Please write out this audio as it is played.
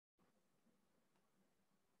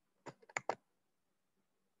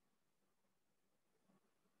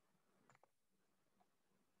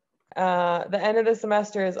The end of the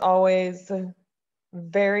semester is always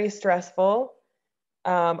very stressful.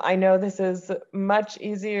 I know this is much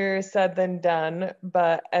easier said than done,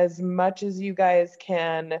 but as much as you guys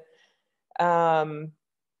can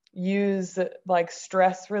use like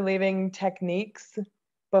stress relieving techniques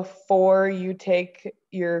before you take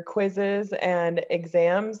your quizzes and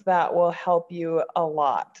exams, that will help you a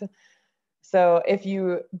lot. So if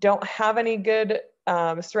you don't have any good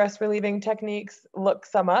stress relieving techniques, look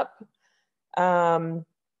some up.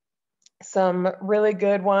 Some really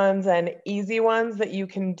good ones and easy ones that you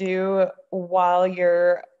can do while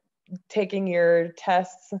you're taking your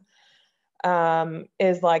tests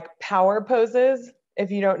is like power poses. If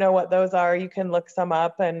you don't know what those are, you can look some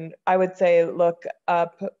up, and I would say look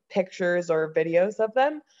up pictures or videos of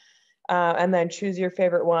them, and then choose your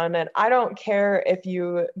favorite one. And I don't care if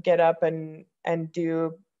you get up and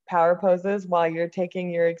do power poses while you're taking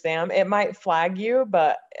your exam. It might flag you,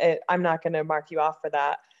 but I'm not going to mark you off for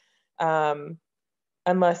that,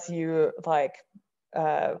 unless you like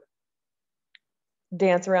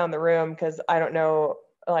dance around the room, because I don't know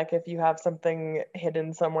like if you have something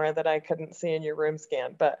hidden somewhere that I couldn't see in your room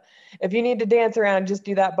scan. But if you need to dance around, just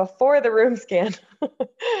do that before the room scan.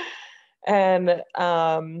 And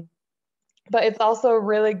but it's also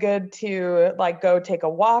really good to like go take a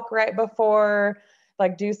walk right before,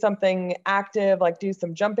 like do something active, like do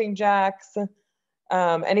some jumping jacks,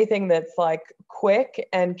 anything that's like quick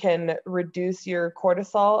and can reduce your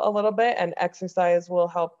cortisol a little bit, and exercise will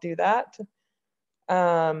help do that.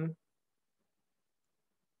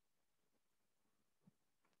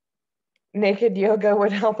 Naked yoga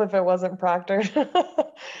would help if it wasn't proctored.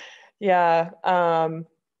 Yeah.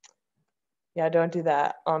 Yeah, don't do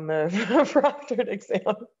that on the proctored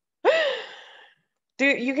exam.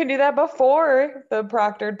 You can do that before the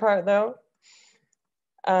proctored part though.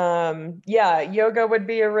 Yeah, yoga would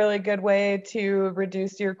be a really good way to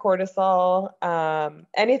reduce your cortisol.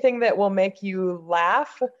 Anything that will make you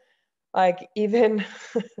laugh, like even,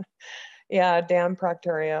 yeah, damn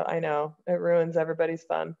Proctorio, I know, it ruins everybody's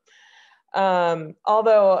fun.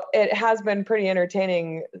 Although it has been pretty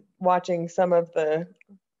entertaining watching some of the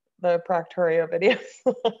Proctorio videos.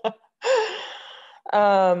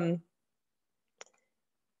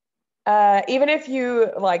 Even if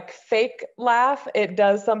you like fake laugh, it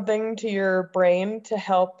does something to your brain to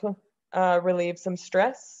help relieve some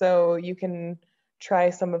stress. So you can try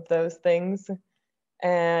some of those things.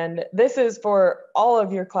 And this is for all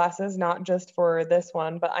of your classes, not just for this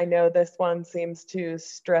one, but I know this one seems to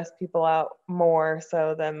stress people out more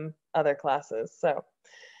so than other classes. So,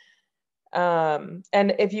 and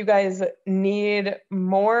if you guys need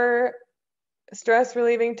more stress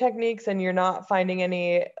relieving techniques and you're not finding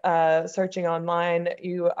any searching online,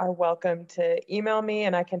 you are welcome to email me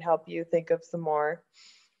and I can help you think of some more.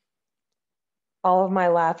 All of my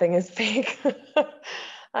laughing is fake.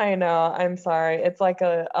 I know, I'm sorry. It's like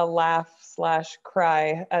a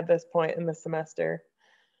laugh/cry at this point in the semester.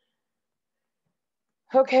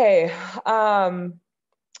 Okay,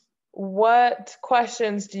 what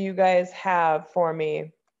questions do you guys have for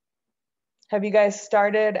me? Have you guys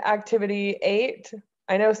started activity 8?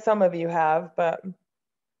 I know some of you have, but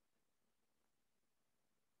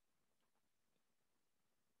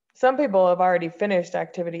some people have already finished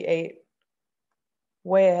activity 8.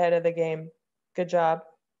 Way ahead of the game. Good job.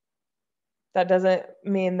 That doesn't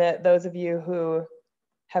mean that those of you who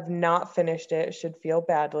have not finished it should feel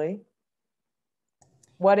badly.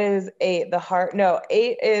 What is 8? The heart? No,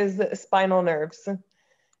 8 is spinal nerves.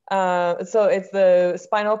 So it's the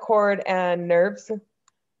spinal cord and nerves.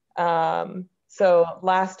 So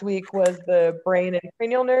last week was the brain and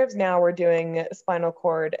cranial nerves. Now we're doing spinal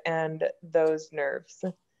cord and those nerves.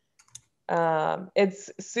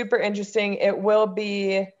 It's super interesting. It will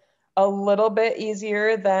be a little bit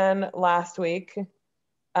easier than last week.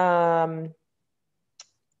 Actually,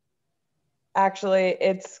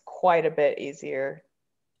 it's quite a bit easier.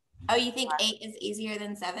 Oh, you think 8 is easier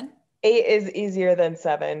than 7? 8 is easier than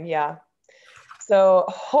 7, yeah. So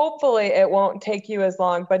hopefully it won't take you as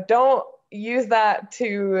long, but don't use that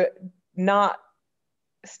to not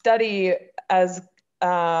study as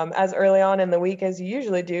early on in the week as you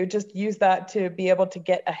usually do. Just use that to be able to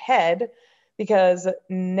get ahead, because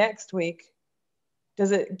next week,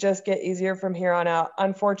 does it just get easier from here on out?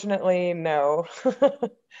 Unfortunately, no.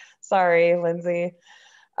 Sorry, Lindsay.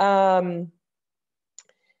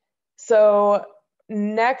 So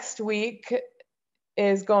next week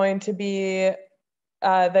is going to be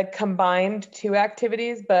the combined 2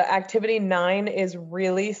 activities, but activity 9 is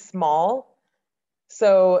really small.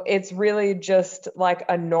 So it's really just like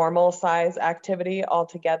a normal size activity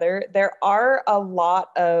altogether. There are a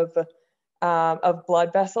lot of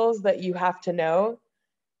blood vessels that you have to know,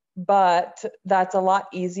 but that's a lot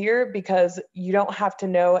easier because you don't have to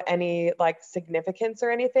know any like significance or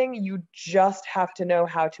anything. You just have to know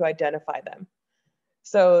how to identify them.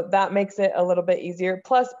 So that makes it a little bit easier.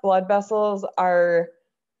 Plus, blood vessels are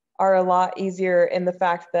a lot easier in the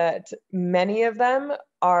fact that many of them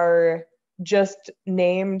are just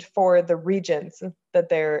named for the regions that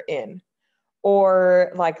they're in,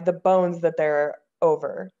 or like the bones that they're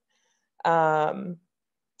over. So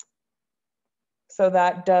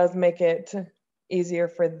that does make it easier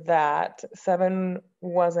for that. 7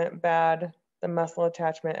 wasn't bad. The muscle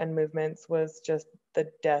attachment and movements was just the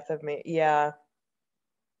death of me. Yeah.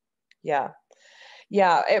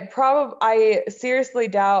 It probably, I seriously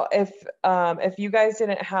doubt if you guys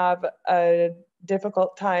didn't have a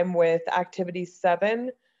difficult time with activity 7,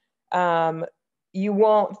 you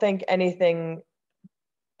won't think anything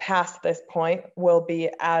past this point will be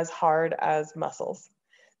as hard as muscles.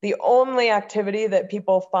 The only activity that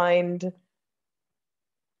people find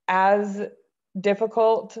as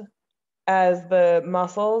difficult as the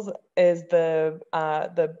muscles is the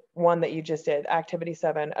one that you just did, activity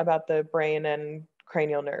 7, about the brain and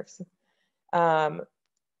cranial nerves. And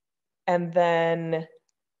then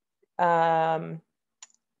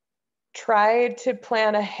try to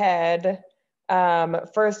plan ahead.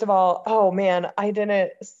 First of all, oh man, I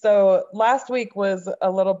didn't. So last week was a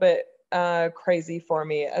little bit crazy for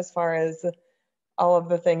me as far as all of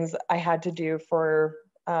the things I had to do for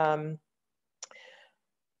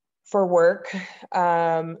work.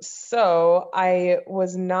 So I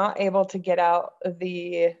was not able to get out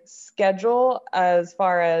the schedule as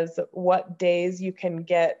far as what days you can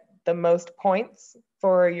get the most points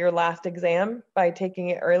for your last exam by taking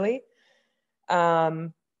it early.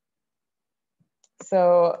 So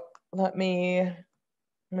I'm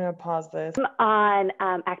gonna pause this. On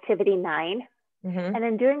activity 9, Mm-hmm. and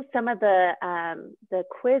then doing some of the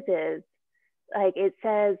quizzes, like it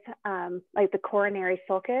says like the coronary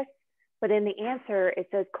sulcus, but in the answer it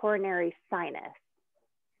says coronary sinus.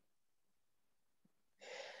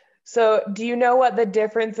 So do you know what the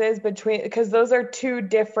difference is between, because those are 2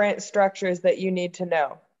 different structures that you need to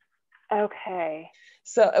know. Okay.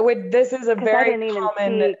 So this is a very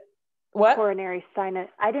common, what? Coronary sinus.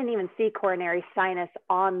 I didn't even see coronary sinus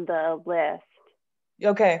on the list.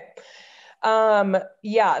 Okay.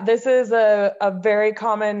 Yeah, this is a very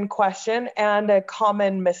common question and a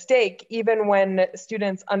common mistake. Even when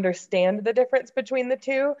students understand the difference between the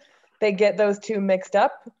 2, they get those 2 mixed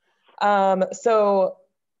up. So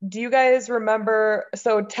do you guys remember,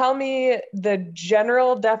 so tell me the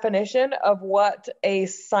general definition of what a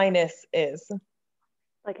sinus is.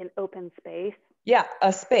 Like an open space? Yeah,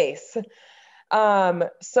 a space.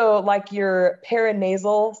 So like your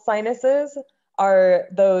paranasal sinuses are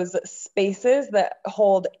those spaces that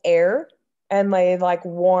hold air and they like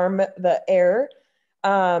warm the air.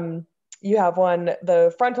 You have one,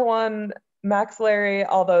 the frontal one, maxillary,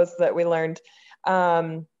 all those that we learned.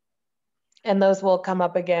 And those will come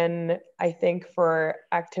up again, I think, for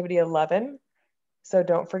activity 11. So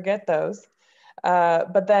don't forget those.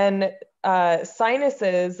 But then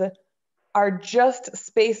sinuses are just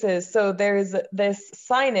spaces. So there's this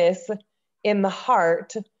sinus in the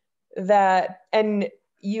heart that, and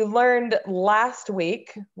you learned last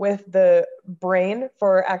week with the brain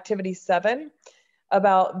for activity 7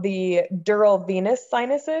 about the dural venous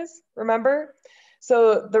sinuses, remember?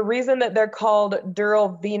 So the reason that they're called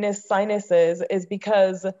dural venous sinuses is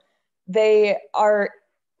because they are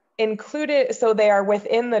included, so they are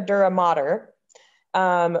within the dura mater,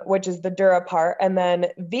 which is the dura part, and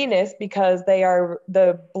then venous because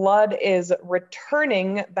the blood is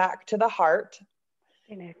returning back to the heart,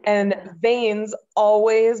 and veins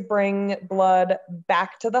always bring blood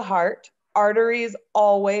back to the heart. Arteries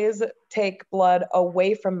always take blood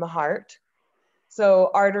away from the heart.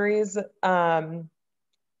 So arteries, well,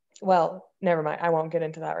 never mind, I won't get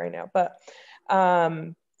into that right now, but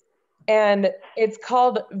and it's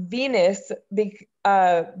called venous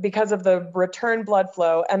because of the return blood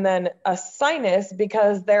flow, and then a sinus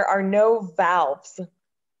because there are no valves.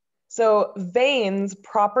 So veins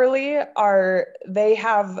properly they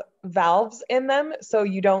have valves in them, so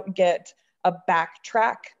you don't get a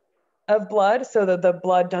backtrack of blood, so that the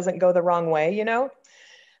blood doesn't go the wrong way, you know?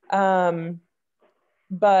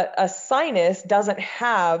 But a sinus doesn't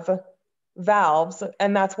have valves,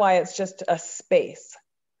 and that's why it's just a space.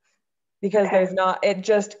 Because there's not, it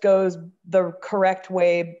just goes the correct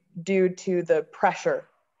way due to the pressure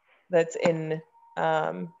that's in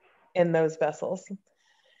in those vessels.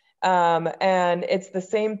 And it's the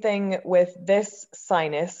same thing with this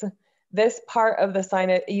sinus. This part of the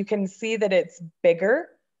sinus, you can see that it's bigger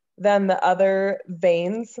than the other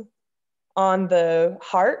veins on the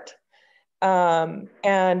heart. And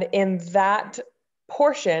in that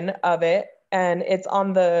portion of it, and it's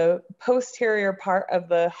on the posterior part of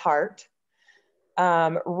the heart,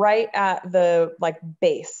 right at the like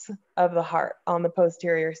base of the heart on the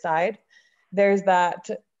posterior side, there's that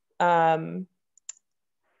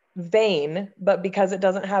vein, but because it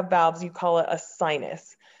doesn't have valves, you call it a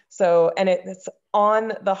sinus. So, and it's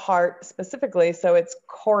on the heart specifically, so it's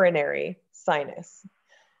coronary sinus.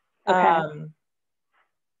 Okay.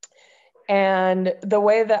 And the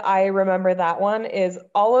way that I remember that one is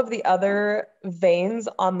all of the other veins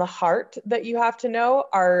on the heart that you have to know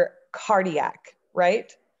are cardiac,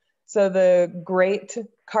 right? So the great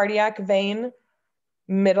cardiac vein,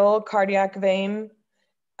 middle cardiac vein,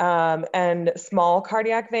 and small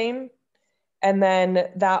cardiac vein. And then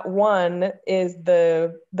that one is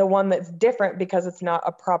the one that's different because it's not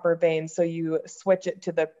a proper vein. So you switch it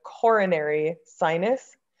to the coronary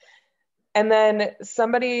sinus. And then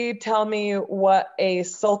somebody tell me what a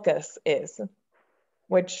sulcus is,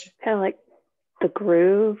 which... Kind of like the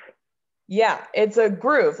groove. Yeah, it's a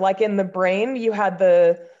groove. Like in the brain, you had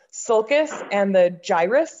the sulcus and the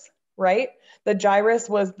gyrus, right? The gyrus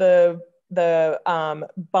was the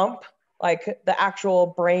bump, like the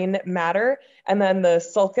actual brain matter. And then the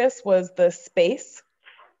sulcus was the space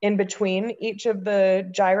in between each of the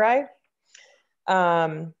gyri.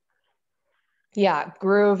 Yeah,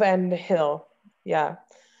 groove and hill. Yeah.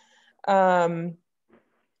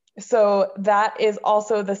 So that is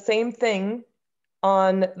also the same thing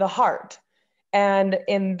on the heart. And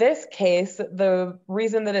in this case, the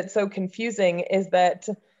reason that it's so confusing is that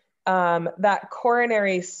that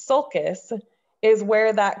coronary sulcus is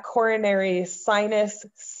where that coronary sinus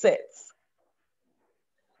sits.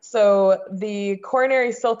 So the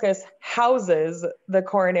coronary sulcus houses the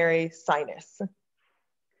coronary sinus.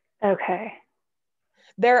 Okay.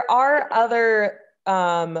 There are other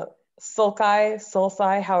sulci,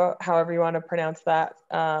 however you want to pronounce that,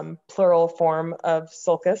 plural form of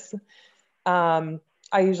sulcus. I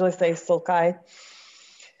usually say sulci.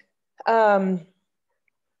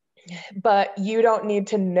 But you don't need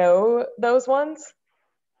to know those ones.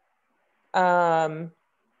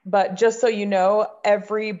 But just so you know,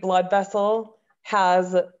 every blood vessel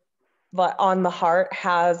has, on the heart,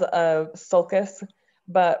 has a sulcus,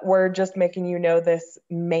 but we're just making you know this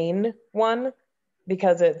main one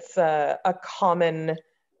because it's a common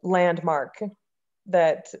landmark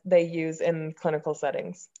that they use in clinical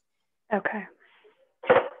settings. Okay.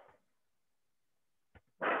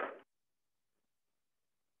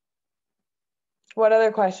 What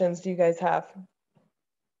other questions do you guys have?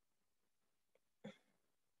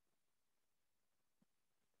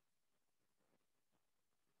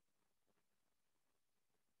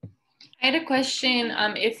 I had a question.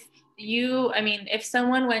 If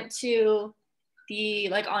someone went to the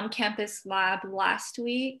like on-campus lab last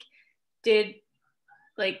week,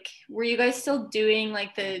 were you guys still doing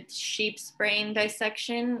like the sheep's brain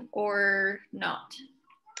dissection or not?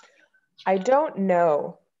 I don't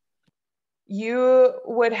know. You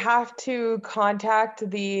would have to contact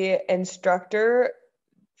the instructor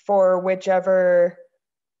for whichever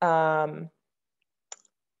open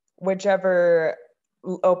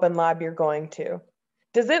lab you're going to.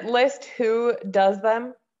 Does it list who does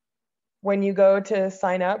them when you go to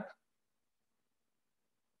sign up?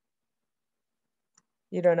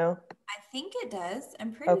 You don't know? I think it does.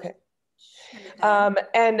 I'm pretty okay. sure it does.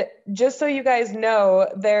 And just so you guys know,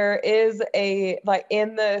 there is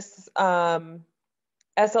in this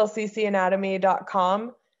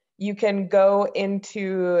slccanatomy.com, you can go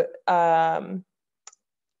into, I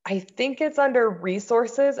think it's under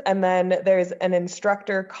resources, and then there's an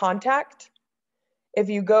instructor contact. If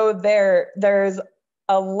you go there, there's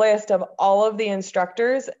a list of all of the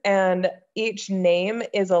instructors, and each name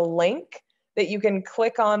is a link that you can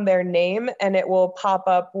click on their name and it will pop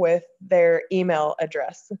up with their email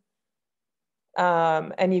address.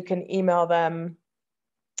 And you can email them.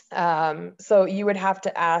 So you would have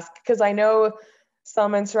to ask, because I know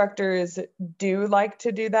some instructors do like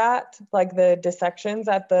to do that, like the dissections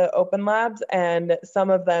at the open labs, and some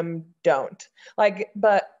of them don't.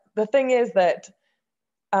 But the thing is that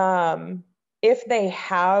if they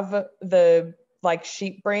have the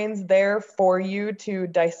sheep brains there for you to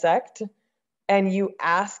dissect, and you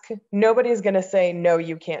ask, nobody's going to say, no,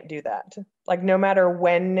 you can't do that. No matter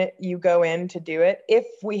when you go in to do it, if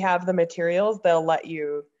we have the materials, they'll let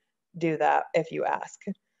you do that if you ask.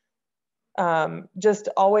 just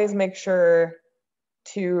always make sure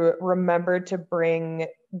to remember to bring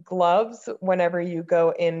gloves whenever you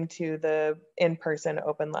go into the in-person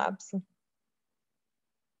open labs.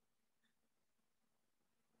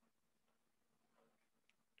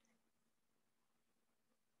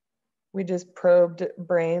 We just probed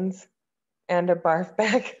brains and a barf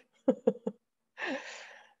bag.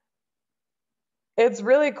 It's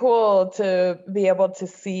really cool to be able to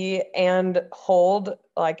see and hold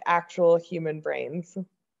like actual human brains,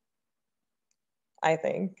 I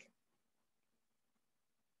think.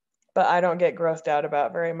 But I don't get grossed out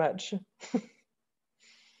about very much.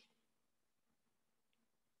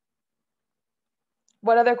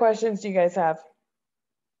 What other questions do you guys have?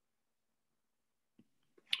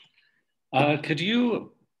 Could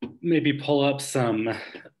you maybe pull up some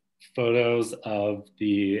photos of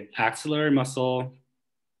the axillary muscle,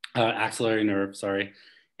 axillary nerve, sorry,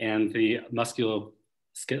 and the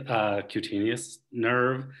musculocutaneous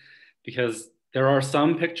nerve? Because there are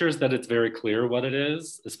some pictures that it's very clear what it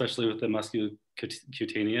is, especially with the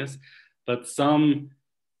musculocutaneous, but some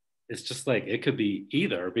it's just like, it could be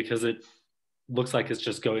either because it looks like it's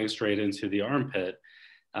just going straight into the armpit.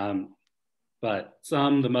 But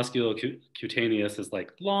some, the musculocutaneous is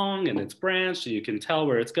like long and it's branched, so you can tell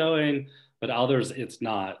where it's going, but others it's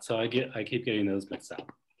not. So I keep getting those mixed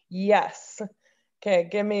up. Yes. Okay,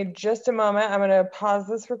 give me just a moment. I'm gonna pause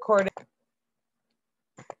this recording.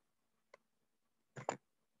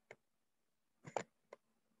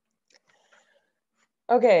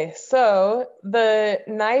 Okay, so the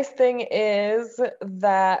nice thing is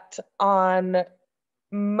that on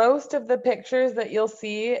most of the pictures that you'll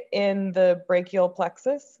see in the brachial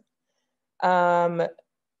plexus, they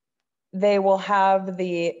will have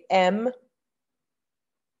the M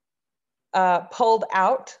pulled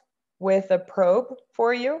out with a probe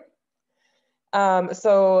for you.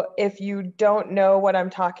 So if you don't know what I'm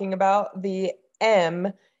talking about, the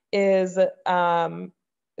M is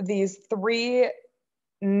these 3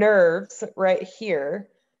 nerves right here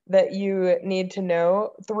that you need to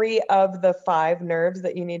know, 3 of the 5 nerves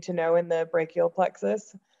that you need to know in the brachial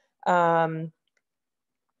plexus. That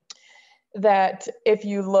if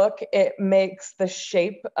you look, it makes the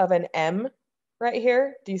shape of an M right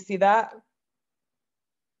here. Do you see that?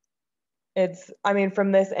 I mean,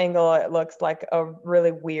 from this angle, it looks like a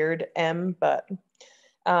really weird M, but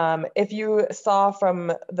if you saw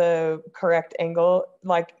from the correct angle,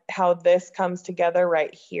 like how this comes together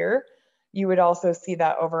right here, you would also see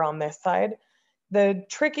that over on this side. The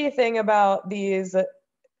tricky thing about these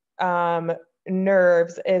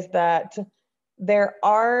nerves is that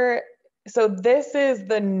so this is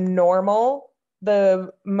the normal,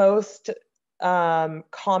 the most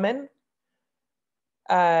common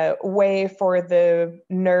way for the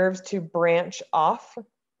nerves to branch off,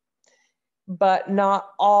 but not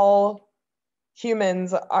all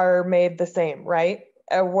humans are made the same, right?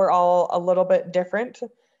 We're all a little bit different,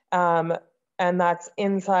 and that's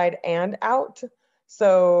inside and out.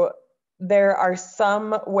 So there are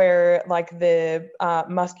some where like the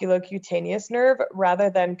musculocutaneous nerve,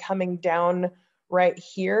 rather than coming down right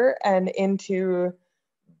here and into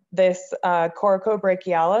this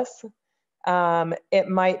coracobrachialis, it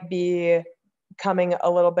might be coming a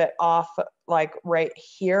little bit off like right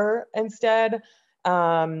here instead,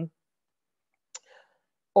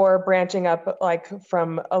 or branching up like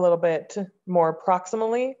from a little bit more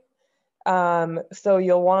proximally. So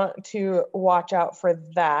you'll want to watch out for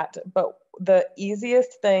that. But the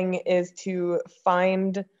easiest thing is to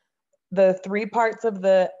find the 3 parts of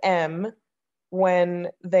the M when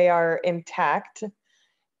they are intact.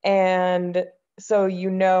 And so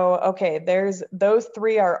okay, those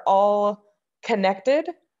 3 are all connected.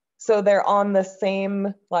 So they're on the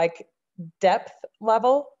same like depth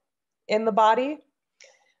level in the body.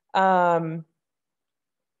 And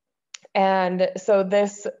so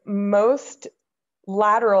this most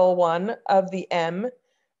lateral one of the M,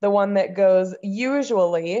 the one that goes,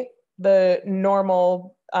 usually the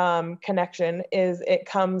normal connection is it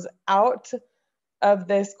comes out of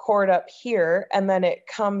this cord up here, and then it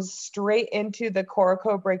comes straight into the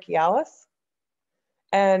coracobrachialis.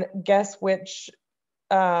 And guess one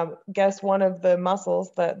of the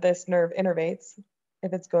muscles that this nerve innervates,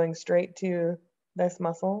 if it's going straight to this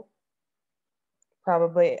muscle,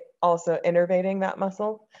 probably also innervating that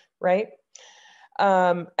muscle, right?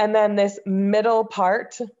 And then this middle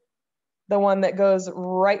part, the one that goes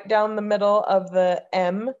right down the middle of the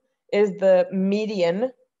M, is the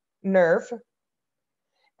median nerve.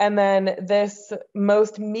 And then this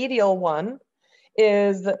most medial one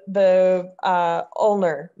is the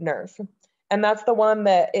ulnar nerve. And that's the one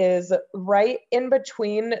that is right in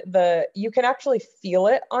between you can actually feel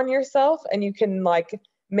it on yourself, and you can like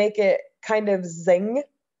make it kind of zing.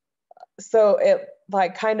 So it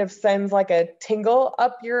like kind of sends like a tingle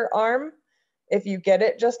up your arm if you get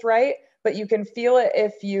it just right, but you can feel it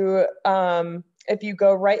if you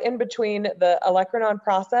go right in between the olecranon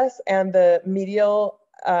process and the medial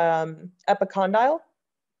epicondyle.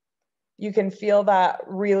 You can feel that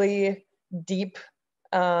really deep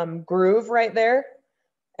groove right there,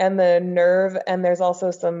 and the nerve, and there's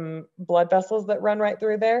also some blood vessels that run right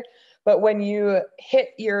through there. But when you hit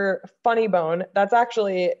your funny bone, that's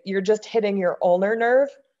actually, you're just hitting your ulnar nerve,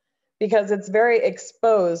 because it's very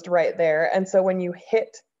exposed right there. And so when you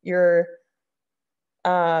hit your,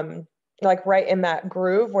 like right in that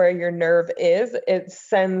groove where your nerve is, it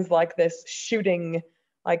sends like this shooting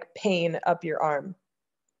like pain up your arm.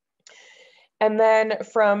 And then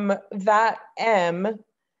from that M,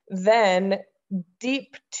 then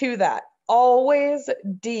deep to that, always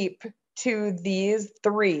deep to these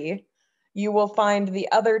three, you will find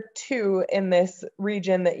the other two in this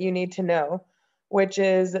region that you need to know, which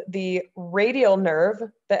is the radial nerve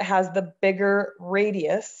that has the bigger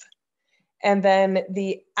radius, and then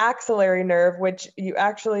the axillary nerve, which you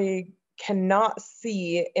actually cannot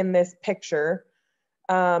see in this picture,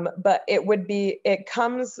 but it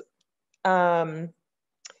comes from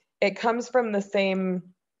the same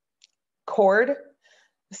cord.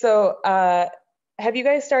 So have you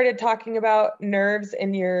guys started talking about nerves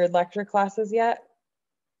in your lecture classes yet?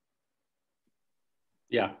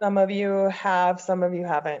 Yeah. Some of you have, some of you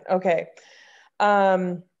haven't. Okay.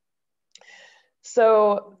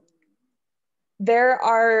 So there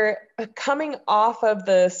are, coming off of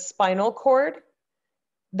the spinal cord,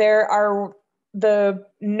 there are the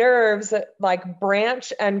nerves that like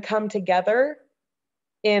branch and come together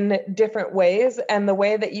in different ways. And the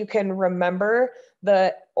way that you can remember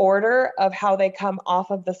the order of how they come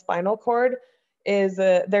off of the spinal cord is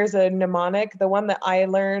there's a mnemonic. The one that I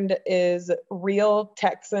learned is real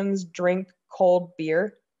Texans drink cold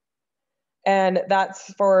beer. And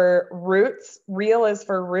that's for roots. Real is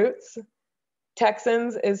for roots.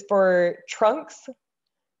 Texans is for trunks.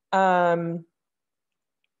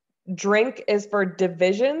 Drink is for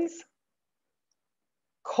divisions.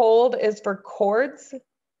 Cold is for cords.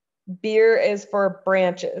 Beer is for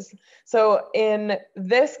branches. So in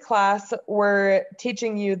this class, we're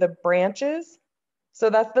teaching you the branches. So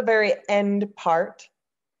that's the very end part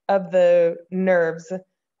of the nerves,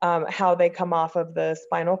 how they come off of the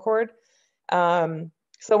spinal cord.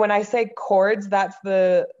 So when I say cords, that's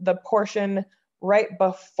the portion right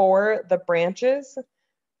before the branches,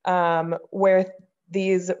 where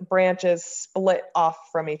these branches split off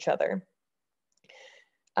from each other.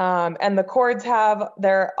 And the cords have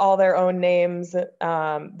all their own names.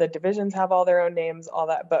 The divisions have all their own names, all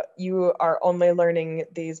that, but you are only learning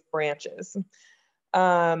these branches.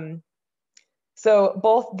 So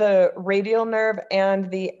both the radial nerve and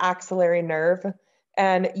the axillary nerve,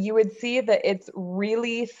 and you would see that it's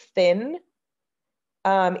really thin,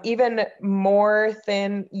 even more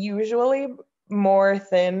thin, usually more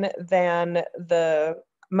thin than the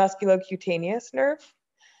musculocutaneous nerve.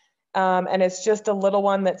 And it's just a little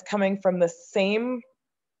one that's coming from the same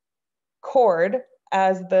cord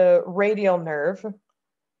as the radial nerve,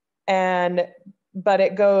 but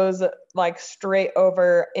it goes like straight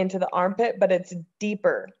over into the armpit, but it's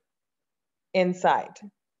deeper inside.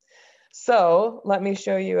 So let me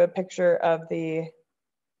show you a picture of the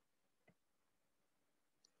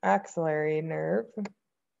axillary nerve.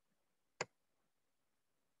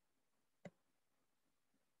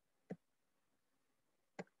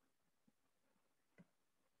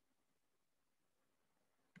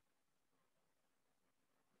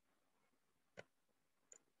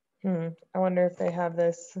 I wonder if they have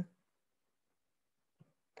this.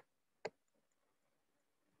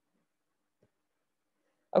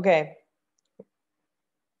 Okay.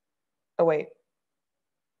 Oh, wait.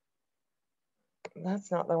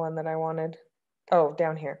 That's not the one that I wanted. Oh,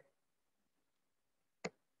 down here.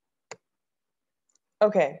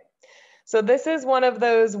 Okay. So this is one of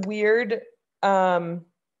those weird, hold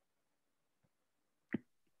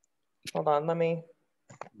on,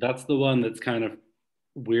 That's the one that's kind of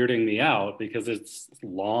weirding me out because it's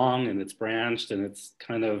long and it's branched and it's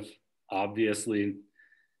kind of obviously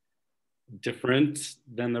different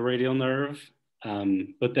than the radial nerve.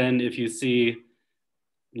 But then if you see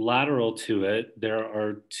lateral to it, there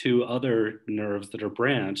are two other nerves that are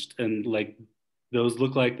branched, and like those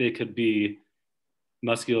look like they could be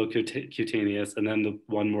musculocutaneous, and then the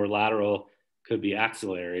one more lateral could be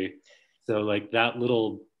axillary. So like that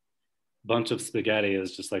little bunch of spaghetti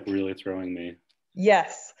is just like really throwing me.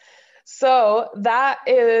 Yes. So that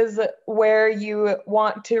is where you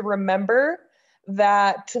want to remember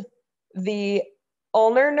that the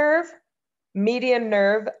ulnar nerve, median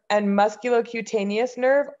nerve, and musculocutaneous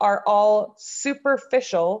nerve are all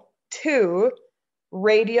superficial to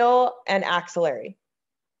radial and axillary.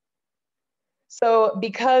 So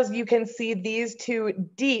because you can see these two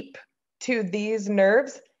deep to these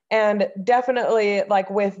nerves, and definitely like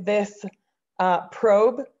with this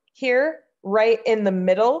probe here, right in the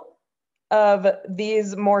middle of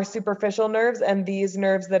these more superficial nerves and these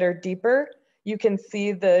nerves that are deeper, you can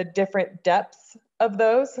see the different depths of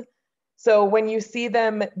those. So when you see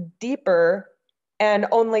them deeper and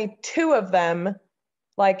only two of them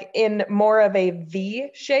like in more of a V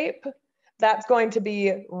shape, that's going to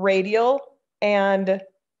be radial and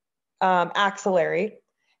axillary.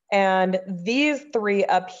 And these three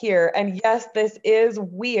up here, and yes, this is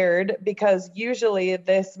weird because usually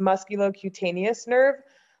this musculocutaneous nerve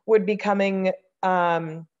would be coming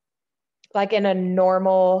like in a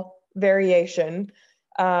normal variation.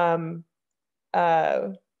 It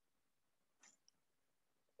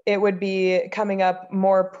would be coming up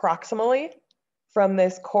more proximally from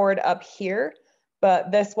this cord up here,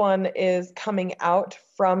 but this one is coming out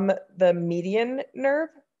from the median nerve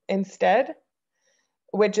instead,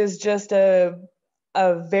 which is just a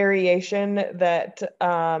variation that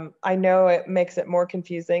I know it makes it more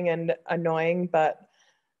confusing and annoying, but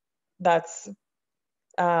that's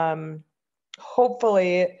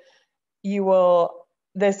hopefully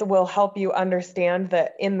this will help you understand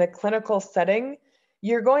that in the clinical setting,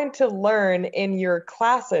 you're going to learn in your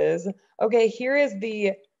classes, okay, here is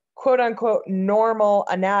the quote unquote normal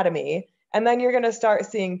anatomy. And then you're going to start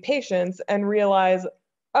seeing patients and realize,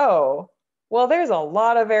 oh, well, there's a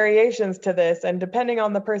lot of variations to this. And depending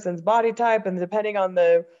on the person's body type and depending on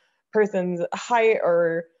the person's height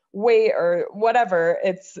or weight or whatever,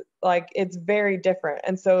 it's very different.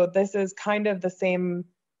 And so this is kind of the same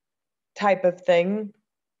type of thing.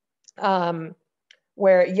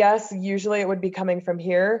 Where yes, usually it would be coming from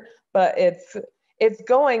here, but it's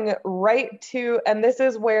going right to, and this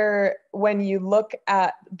is where when you look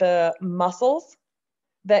at the muscles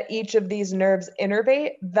that each of these nerves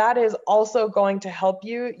innervate, that is also going to help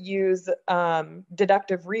you use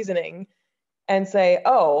deductive reasoning and say,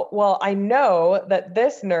 oh, well, I know that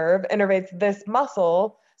this nerve innervates this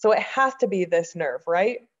muscle, so it has to be this nerve,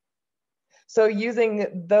 right? So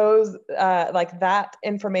using those, like that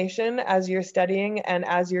information as you're studying and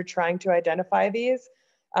as you're trying to identify these,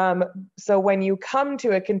 so when you come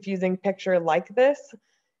to a confusing picture like this,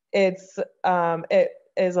 it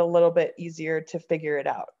is a little bit easier to figure it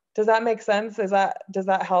out. Does that make sense? Does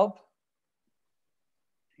that help?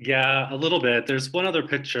 Yeah, a little bit. There's one other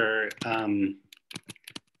picture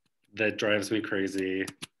that drives me crazy.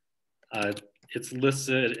 It's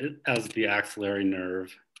listed as the axillary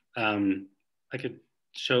nerve. I could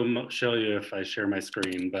show you if I share my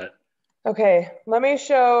screen, but. Okay, let me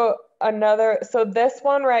show another. So this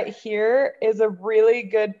one right here is a really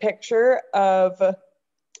good picture of,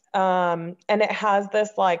 and it has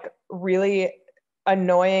this like really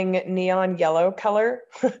annoying neon yellow color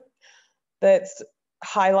that's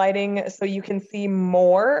highlighting so you can see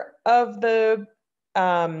more of the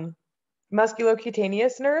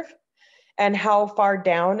musculocutaneous nerve and how far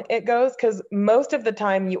down it goes, because most of the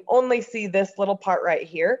time you only see this little part right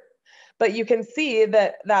here, but you can see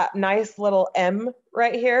that nice little M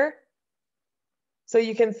right here. So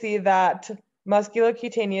you can see that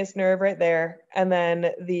musculocutaneous nerve right there, and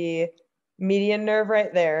then the median nerve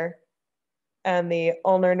right there, and the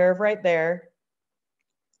ulnar nerve right there.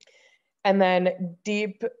 And then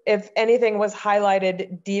deep, if anything was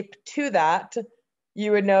highlighted deep to that,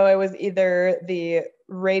 you would know it was either the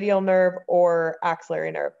radial nerve or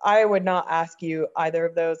axillary nerve. I would not ask you either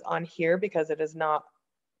of those on here because it is not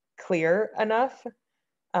clear enough.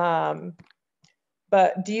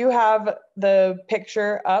 But do you have the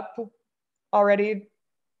picture up already?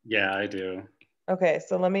 Yeah, I do. Okay,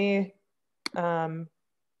 so let me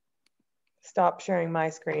stop sharing my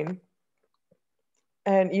screen.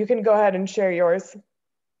 And you can go ahead and share yours.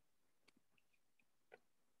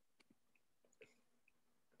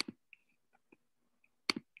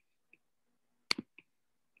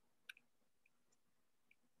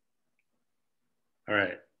 All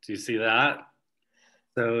right, do you see that?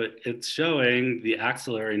 So it's showing the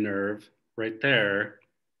axillary nerve right there.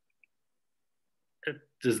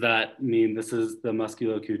 Does that mean this is the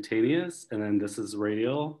musculocutaneous and then this is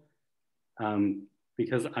radial?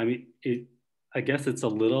 Because I mean, I guess it's a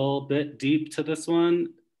little bit deep to this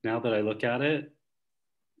one now that I look at it.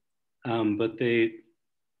 But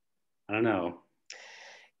I don't know.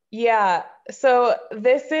 Yeah, so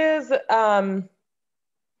this is,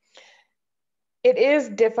 it is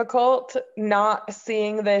difficult not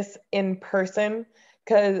seeing this in person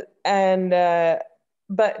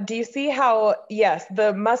but do you see how, yes,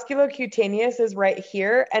 the musculocutaneous is right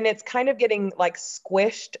here and it's kind of getting like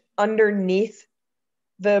squished underneath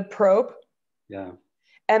the probe. Yeah.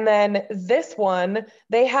 And then this one,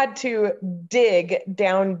 they had to dig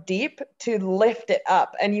down deep to lift it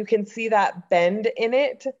up. And you can see that bend in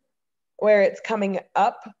it where it's coming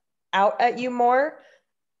up out at you more.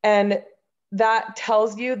 And that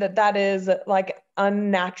tells you that that is like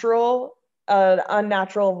unnatural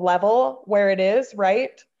level where it is,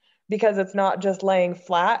 right? Because it's not just laying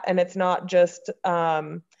flat and it's not just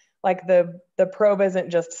like the probe isn't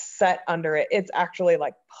just set under it. It's actually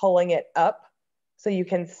like pulling it up so you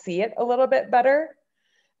can see it a little bit better.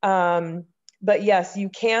 But yes, you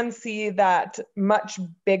can see that much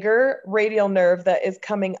bigger radial nerve that is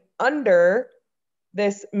coming under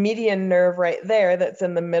this median nerve right there that's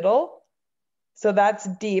in the middle. So that's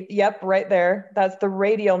deep. Yep, right there. That's the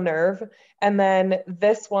radial nerve. And then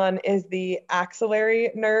this one is the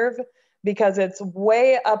axillary nerve because it's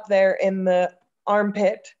way up there in the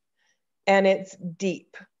armpit and it's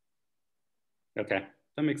deep. Okay,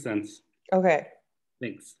 that makes sense. Okay.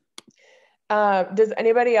 Thanks. Does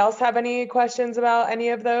anybody else have any questions about any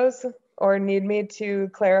of those or need me to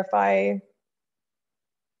clarify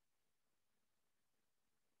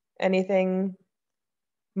anything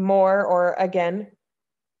more or again?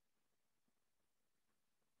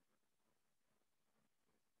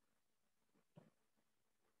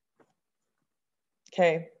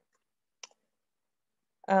 Okay.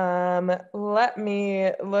 Let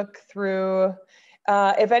me look through.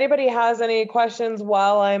 If anybody has any questions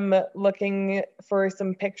while I'm looking for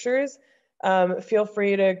some pictures, feel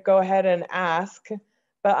free to go ahead and ask.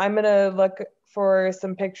 But I'm going to look for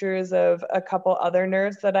some pictures of a couple other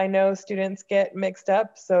nerves that I know students get mixed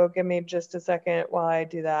up. So give me just a second while I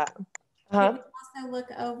do that. Can we also look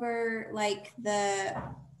over like the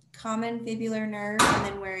common fibular nerve and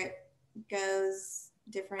then where it goes,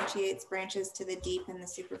 differentiates branches to the deep and the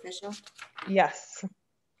superficial? Yes.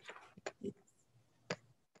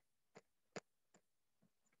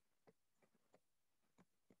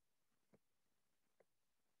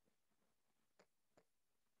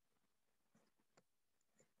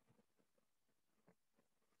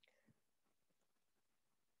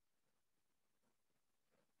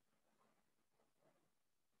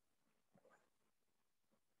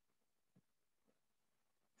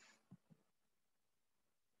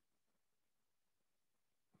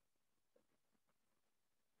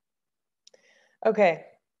 Okay.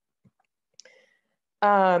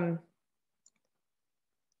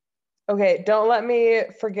 Okay, don't let me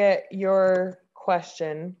forget your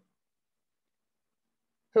question.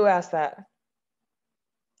 Who asked that?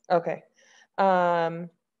 Okay. Let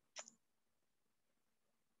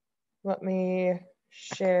me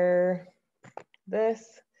share this.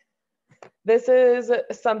 This is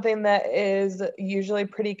something that is usually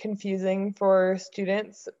pretty confusing for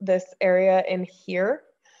students, this area in here.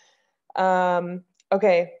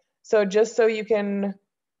 Okay, so just so you can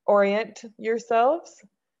orient yourselves,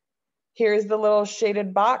 here's the little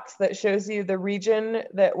shaded box that shows you the region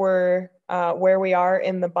that we're, where we are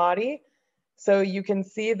in the body. So you can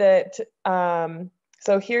see that,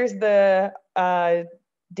 so here's the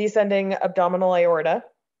descending abdominal aorta.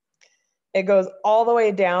 It goes all the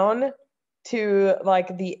way down to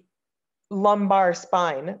like the lumbar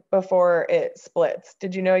spine before it splits.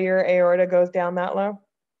 Did you know your aorta goes down that low?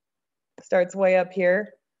 Starts way up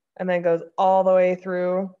here and then goes all the way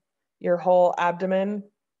through your whole abdomen.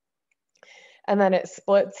 And then it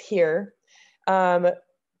splits here.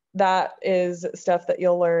 That is stuff that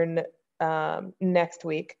you'll learn next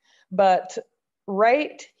week. But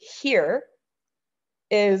right here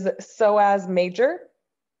is psoas major,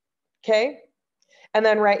 okay? And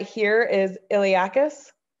then right here is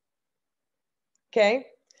iliacus, okay?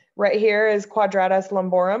 Right here is quadratus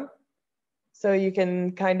lumborum. So you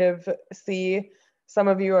can kind of see, some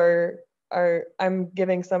of you I'm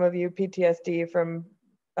giving some of you PTSD from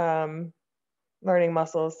learning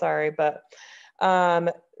muscles, sorry, but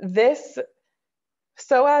this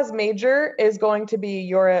psoas major is going to be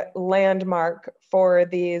your landmark for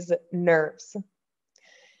these nerves.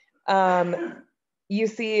 You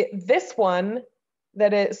see this one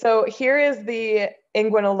so here is the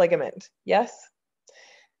inguinal ligament, yes?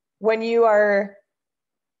 When you are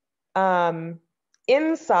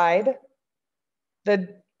inside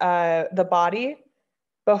the body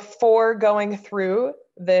before going through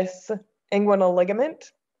this inguinal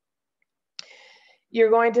ligament, you're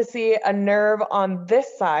going to see a nerve on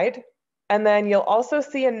this side, and then you'll also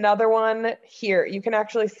see another one here. You can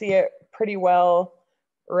actually see it pretty well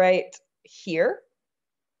right here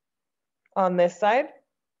on this side.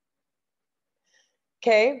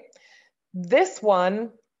 Okay, this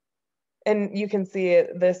one, and you can see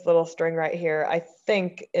it, this little string right here, I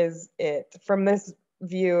think is it. From this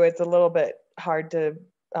view, it's a little bit hard to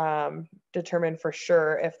determine for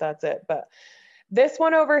sure if that's it, but this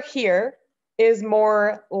one over here is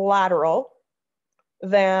more lateral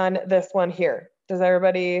than this one here. Does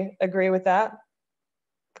everybody agree with that?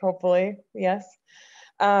 Hopefully, yes.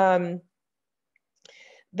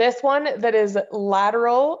 This one that is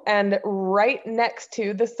lateral and right next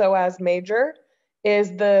to the psoas major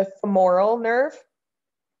is the femoral nerve.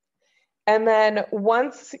 And then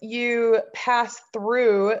once you pass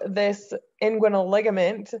through this inguinal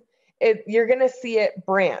ligament, you're going to see it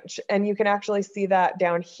branch, and you can actually see that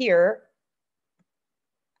down here.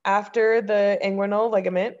 After the inguinal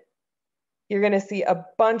ligament, you're going to see a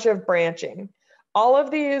bunch of branching. All of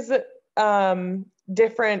these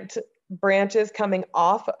different branches coming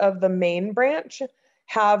off of the main branch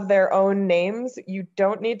have their own names. You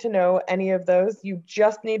don't need to know any of those. You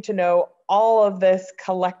just need to know all of this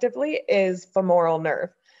collectively is femoral nerve.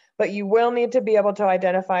 But you will need to be able to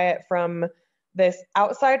identify it from this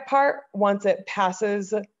outside part once it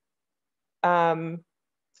passes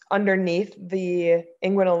underneath the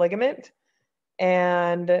inguinal ligament,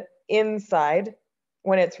 and inside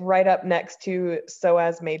when it's right up next to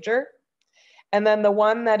psoas major. And then the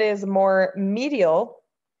one that is more medial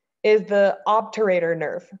is the obturator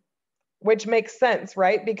nerve, which makes sense,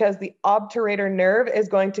 right? Because the obturator nerve is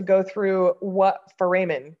going to go through what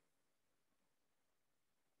foramen?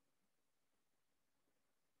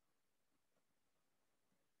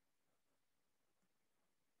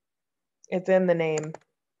 It's in the name.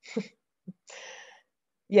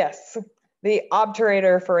 Yes, the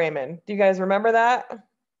obturator foramen. Do you guys remember that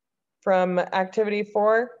from activity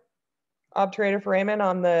 4? Obturator foramen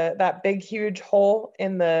on that big huge hole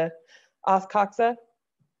in the os coxa.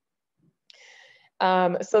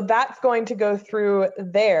 So that's going to go through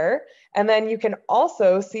there, and then you can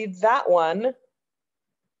also see that one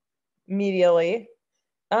medially.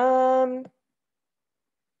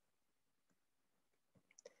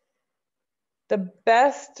 The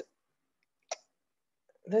best,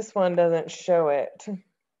 this one doesn't show it.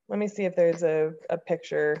 Let me see if there's a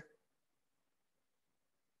picture.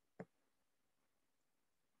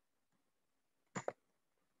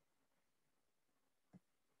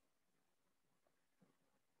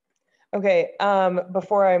 Okay,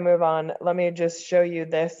 before I move on, let me just show you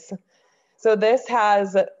this. So this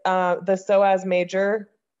has the psoas major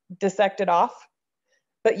dissected off,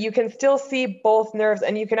 but you can still see both nerves,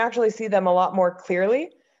 and you can actually see them a lot more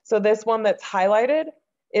clearly. So this one that's highlighted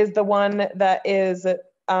is the one that is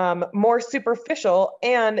more superficial,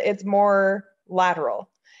 and it's more lateral.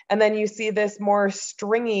 And then you see this more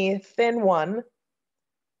stringy, thin one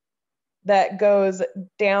that goes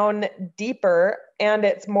down deeper, and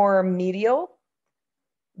it's more medial.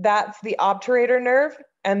 That's the obturator nerve,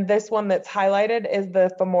 and this one that's highlighted is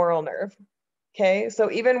the femoral nerve. Okay,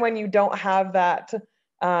 so even when you don't have that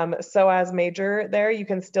psoas major there, you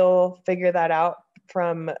can still figure that out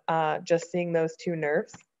from just seeing those two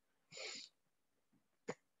nerves.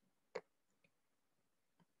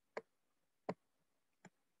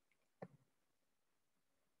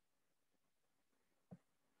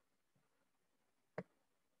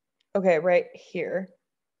 Okay, right here.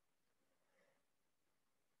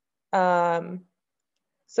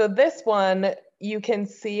 So this one, you can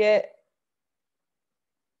see it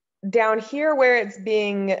down here where it's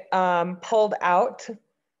being pulled out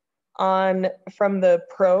from the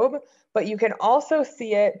probe, but you can also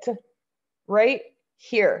see it right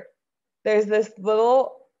here. There's this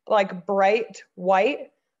little like bright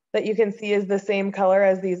white that you can see is the same color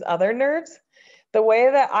as these other nerves. The way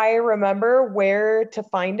that I remember where to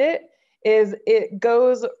find it is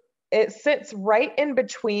it sits right in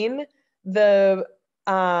between the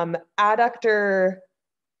adductor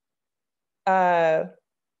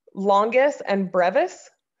longus and brevis,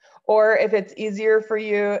 or if it's easier for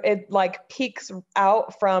you, it like peeks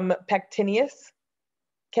out from pectineus.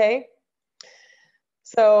 Okay,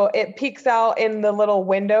 so it peeks out in the little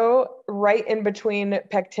window right in between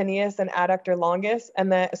pectineus and adductor longus,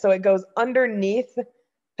 and then so it goes underneath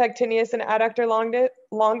pectineus and adductor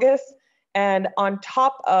longus and on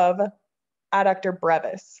top of adductor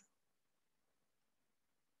brevis.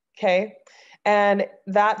 Okay, and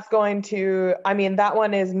that's going to, I mean, that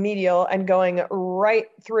one is medial and going right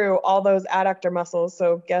through all those adductor muscles.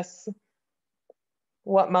 So guess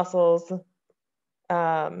what muscles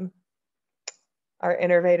are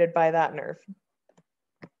innervated by that nerve?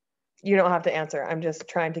 You don't have to answer. I'm just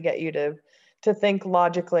trying to get you to think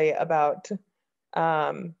logically about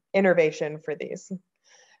innervation for these.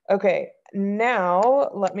 Okay, now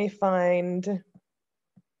let me find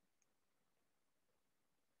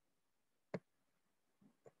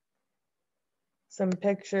some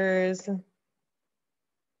pictures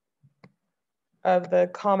of the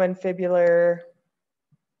common fibular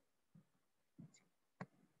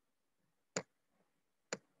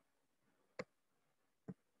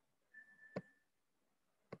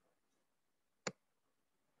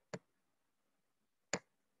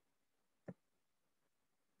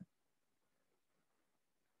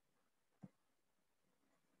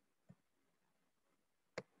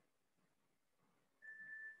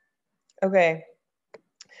Okay,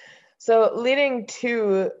 so leading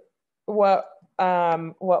to what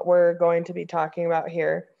we're going to be talking about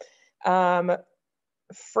here,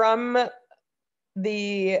 from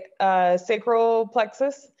the sacral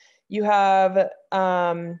plexus, you have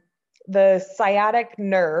the sciatic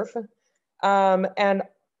nerve, and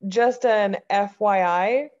just an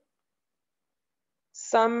FYI,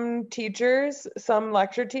 some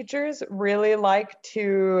lecture teachers really like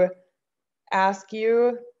to ask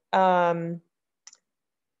you,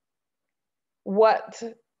 what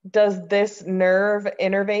does this nerve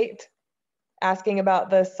innervate? Asking about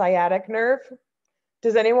the sciatic nerve.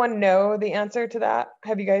 Does anyone know the answer to that?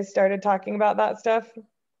 Have you guys started talking about that stuff?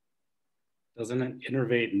 Doesn't it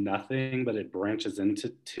innervate nothing, but it branches into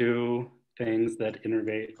two things that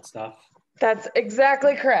innervate stuff? That's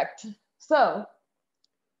exactly correct. So,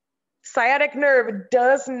 sciatic nerve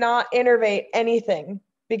does not innervate anything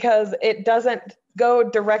because it doesn't go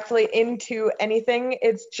directly into anything.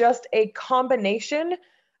 It's just a combination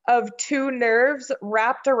of two nerves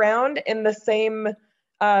wrapped around in the same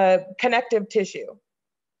connective tissue.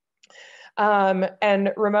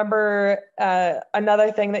 And remember,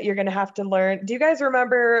 another thing that you're going to have to learn, do you guys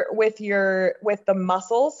remember with the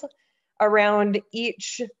muscles around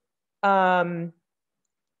each, you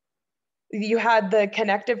had the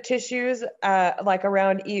connective tissues like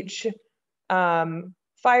around each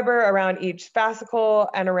fiber, around each fascicle,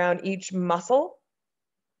 and around each muscle?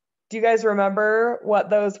 Do you guys remember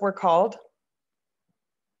what those were called?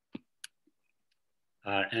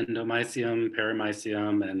 Endomysium,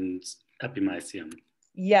 perimysium, and epimysium.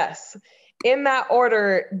 Yes, in that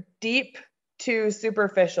order, deep to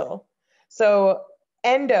superficial. So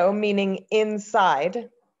endo meaning inside.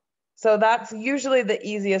 So that's usually the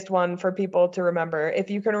easiest one for people to remember.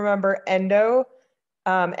 If you can remember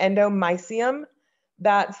endomysium,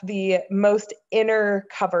 that's the most inner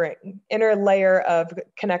layer of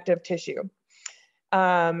connective tissue.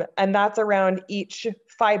 And that's around each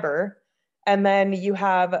fiber. And then you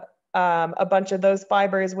have a bunch of those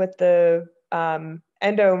fibers with the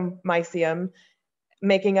endomysium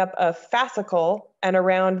making up a fascicle, and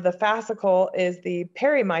around the fascicle is the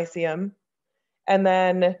perimysium, and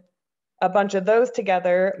then a bunch of those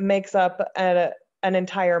together makes up an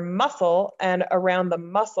entire muscle, and around the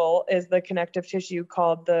muscle is the connective tissue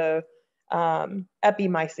called the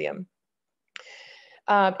epimysium.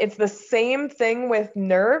 It's the same thing with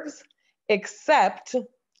nerves, except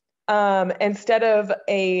instead of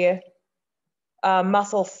a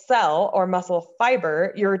muscle cell or muscle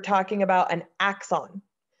fiber, you're talking about an axon.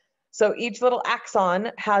 So each little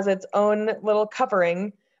axon has its own little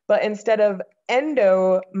covering, but instead of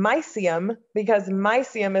endomysium, because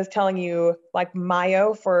mysium is telling you like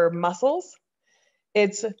myo for muscles,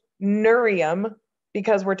 it's neurium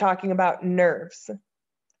because we're talking about nerves.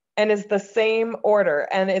 And it's the same order.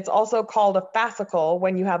 And it's also called a fascicle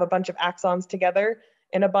when you have a bunch of axons together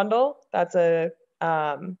in a bundle. That's a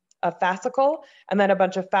fascicle. And then a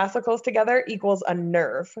bunch of fascicles together equals a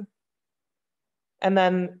nerve. And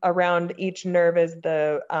then around each nerve is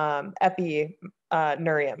the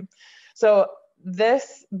epineurium. So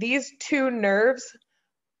these two nerves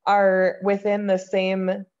are within the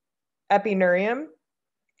same epineurium.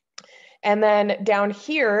 And then down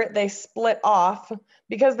here, they split off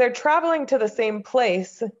because they're traveling to the same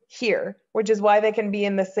place here, which is why they can be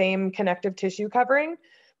in the same connective tissue covering.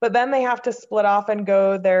 But then they have to split off and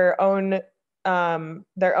go their own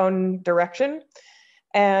direction.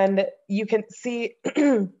 And you can see,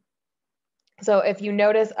 so if you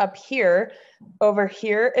notice up here, over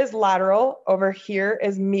here is lateral, over here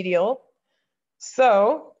is medial.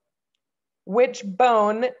 So which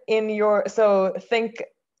bone so think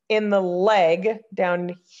in the leg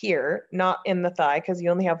down here, not in the thigh, because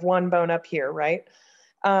you only have one bone up here, right?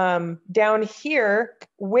 Down here,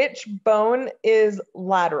 which bone is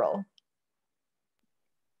lateral?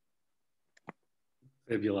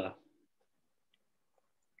 Fibula.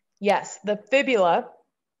 Yes, the fibula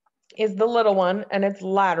is the little one and it's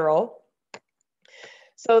lateral.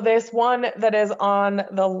 So this one that is on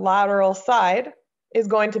the lateral side is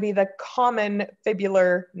going to be the common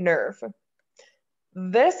fibular nerve.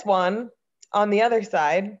 This one on the other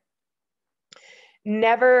side,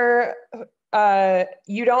 never,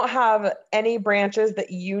 you don't have any branches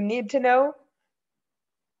that you need to know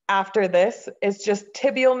after this. It's just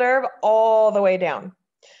tibial nerve all the way down.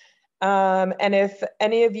 And if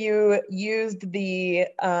any of you used the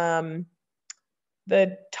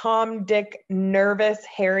Tom, Dick, Nervous,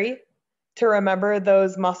 Harry to remember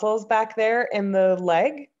those muscles back there in the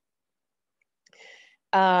leg,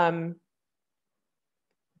 the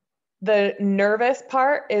nervous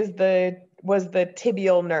part was the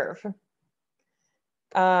tibial nerve.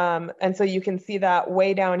 And so you can see that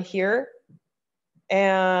way down here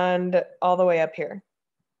and all the way up here.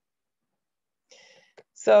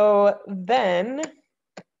 So then,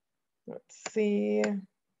 let's see.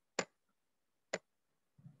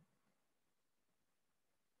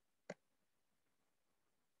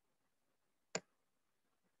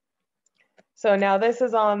 So now this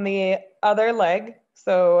is on the other leg.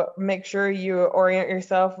 So make sure you orient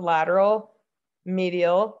yourself lateral,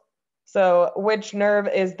 medial. So which nerve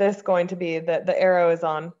is this going to be that the arrow is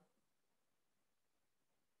on?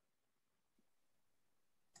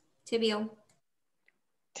 Tibial.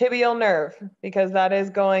 Tibial nerve, because that is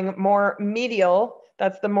going more medial.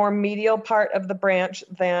 That's the more medial part of the branch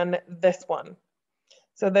than this one.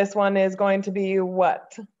 So this one is going to be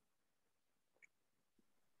what?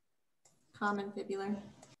 Common fibular.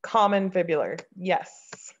 Common fibular,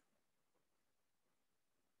 yes.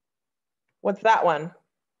 What's that one?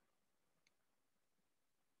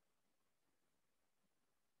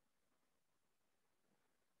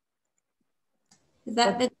 Is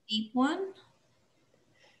that the deep one?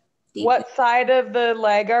 Deep. What side of the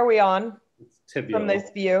leg are we on Tibial. from this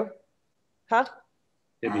view? Huh?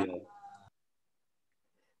 Tibial.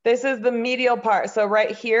 This is the medial part. So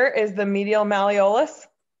right here is the medial malleolus.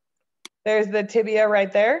 There's the tibia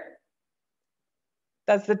right there.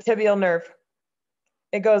 That's the tibial nerve.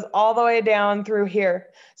 It goes all the way down through here.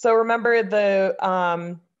 So remember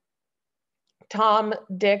the Tom,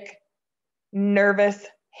 Dick, Nervous,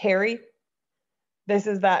 Harry. This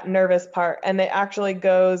is that nervous part. And it actually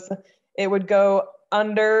goes, it would go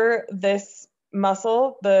under this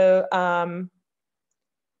muscle, the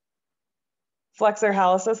flexor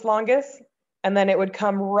hallucis longus, and then it would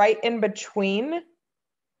come right in between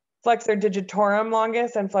flexor digitorum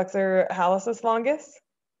longus and flexor hallucis longus.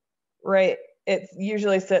 Right, it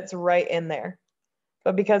usually sits right in there.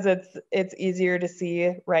 But because it's easier to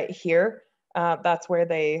see right here, that's where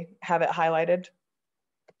they have it highlighted.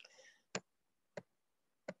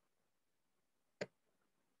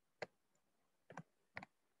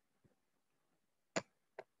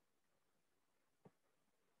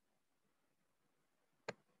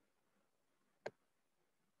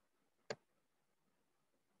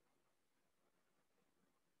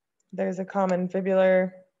 There's a common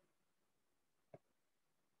fibular.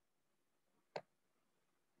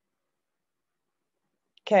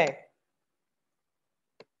 Okay.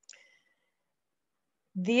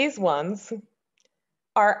 These ones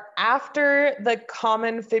are after the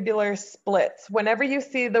common fibular splits. Whenever you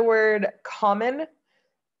see the word common,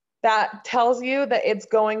 that tells you that it's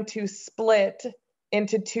going to split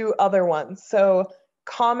into two other ones. So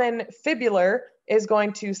common fibular is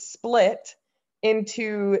going to split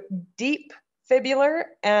into deep fibular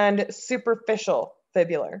and superficial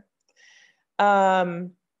fibular.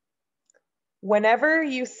 Whenever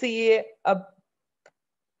you see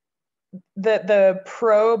the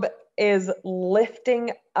probe is lifting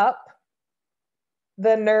up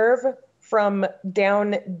the nerve from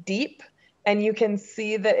down deep, and you can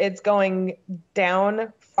see that it's going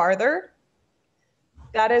down farther,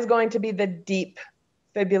 that is going to be the deep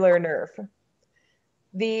fibular nerve.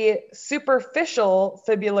 The superficial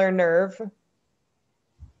fibular nerve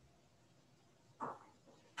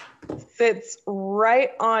sits right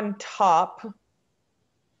on top,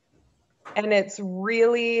 and it's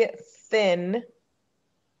really thin.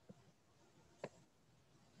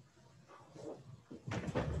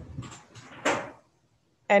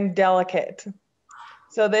 And delicate.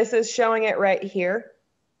 So this is showing it right here.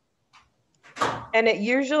 And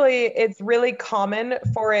it's really common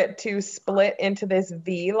for it to split into this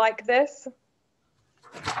V like this.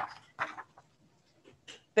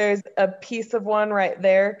 There's a piece of one right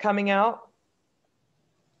there coming out.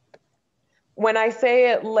 When I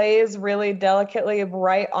say it lays really delicately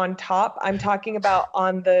right on top, I'm talking about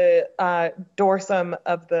on the dorsum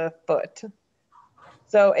of the foot.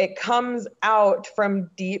 So it comes out from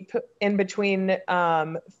deep in between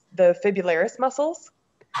the fibularis muscles.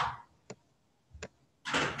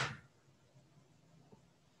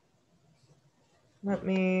 Let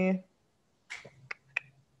me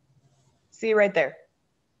see right there.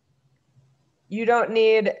 You don't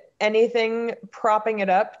need anything propping it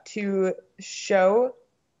up to show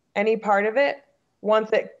any part of it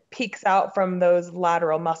once it peeks out from those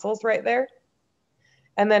lateral muscles right there.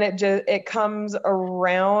 And then it comes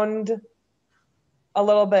around a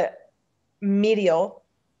little bit medial.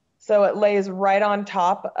 So it lays right on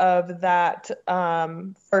top of that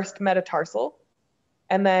first metatarsal.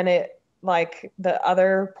 And then it, like the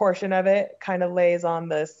other portion of it, kind of lays on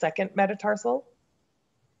the second metatarsal.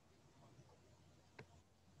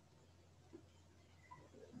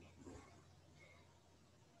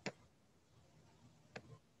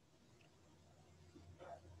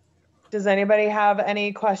 Does anybody have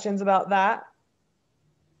any questions about that?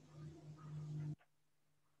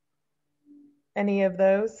 Any of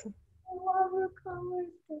those?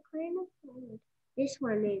 This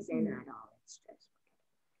one isn't at all. It's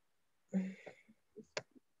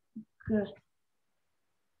just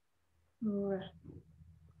good.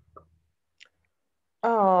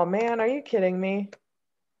 Oh man, are you kidding me?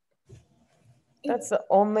 That's the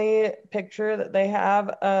only picture that they have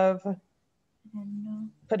of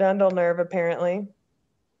pudendal nerve, apparently.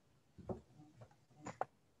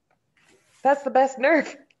 That's the best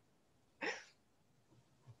nerve.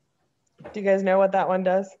 Do you guys know what that one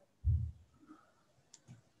does?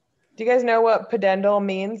 Do you guys know what pudendal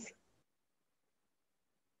means?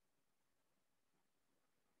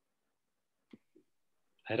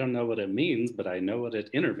 I don't know what it means, but I know what it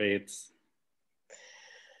innervates.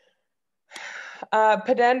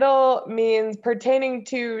 Pudendal means pertaining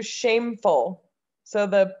to shameful. So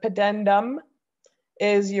the pudendum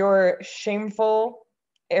is your shameful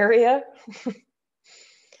area.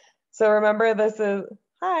 So remember, this is,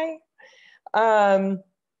 hi.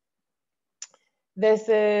 This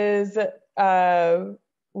is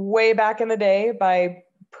way back in the day by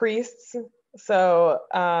priests. So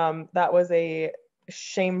that was a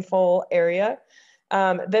shameful area.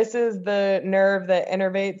 This is the nerve that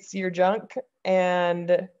innervates your junk,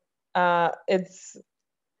 and it's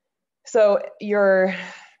so your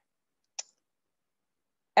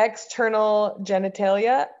external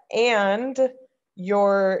genitalia and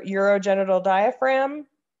your urogenital diaphragm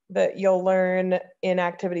that you'll learn in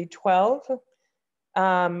activity 12.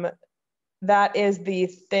 That is the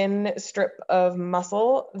thin strip of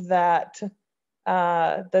muscle that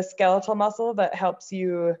the skeletal muscle that helps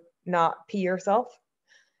you not pee yourself.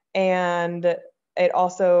 And it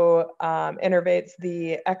also innervates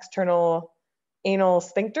the external anal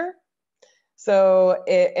sphincter. So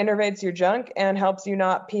it innervates your junk and helps you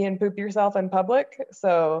not pee and poop yourself in public.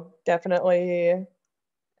 So definitely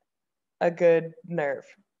a good nerve.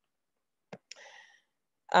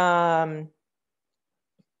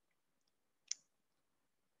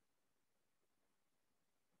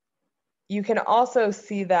 You can also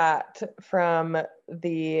see that from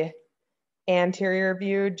the anterior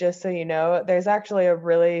view, just so you know. There's actually a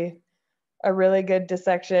really good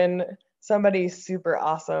dissection. Somebody super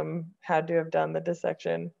awesome had to have done the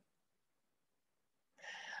dissection.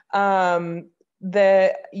 You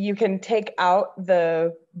can take out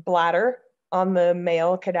the bladder on the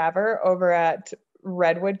male cadaver over at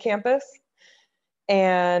Redwood campus,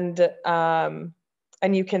 and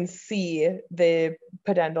you can see the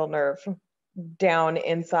pudendal nerve down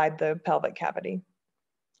inside the pelvic cavity.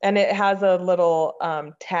 And it has a little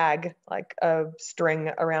tag, like a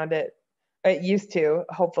string around it. It used to,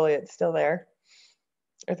 hopefully it's still there.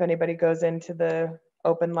 If anybody goes into the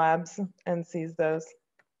open labs and sees those.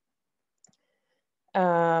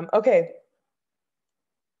 Okay.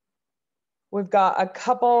 We've got a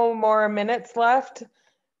couple more minutes left.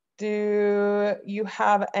 Do you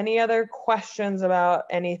have any other questions about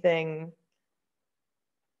anything?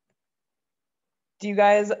 Do you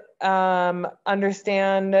guys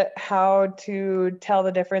understand how to tell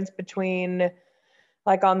the difference between,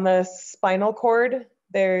 like on the spinal cord,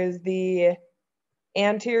 there's the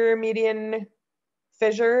anterior median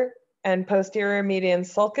fissure and posterior median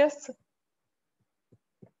sulcus?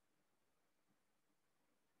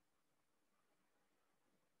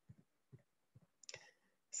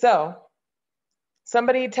 So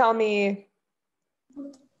somebody tell me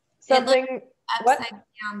something. Upside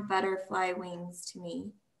down butterfly wings to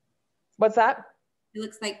me. What's that? It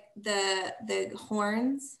looks like the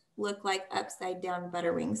horns look like upside down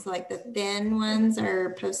butter wings. So like the thin ones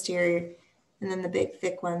are posterior and then the big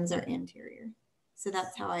thick ones are anterior. So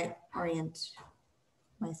that's how I orient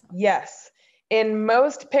myself. Yes. in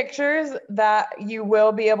most pictures that you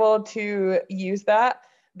will be able to use that.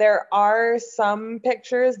 There are some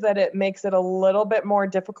pictures that it makes it a little bit more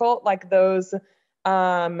difficult, like those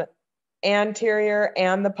anterior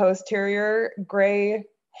and the posterior gray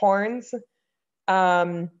horns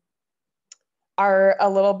are a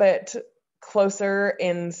little bit closer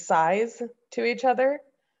in size to each other.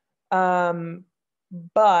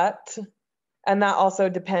 But, and that also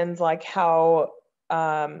depends like how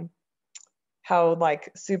like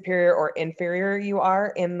superior or inferior you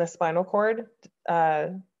are in the spinal cord,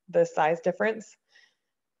 the size difference.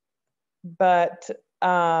 But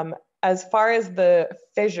as far as the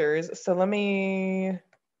fissures, so let me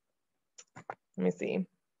see.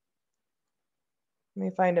 Let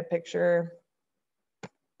me find a picture.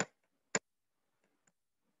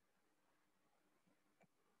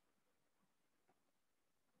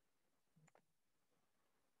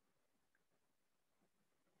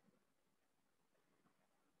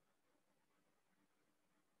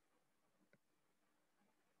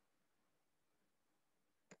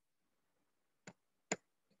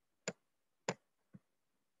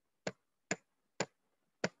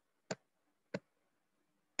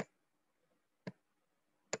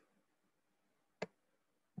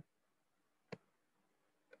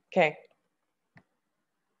 Okay.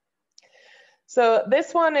 So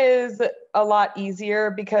this one is a lot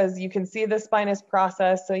easier because you can see the spinous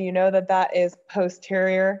process, so you know that that is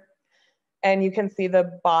posterior, and you can see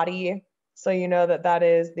the body, so you know that that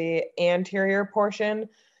is the anterior portion.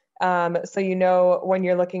 So you know when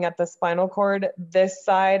you're looking at the spinal cord, this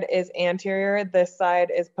side is anterior, this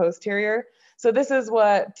side is posterior. So this is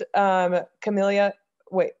what Camelia,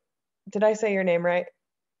 wait, did I say your name right?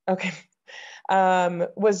 Okay.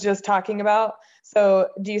 Was just talking about. So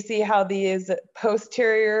do you see how these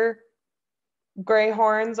posterior gray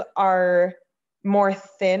horns are more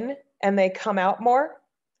thin and they come out more?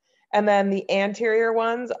 And then the anterior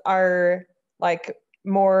ones are like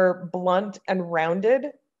more blunt and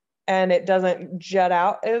rounded, and it doesn't jut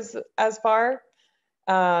out as far.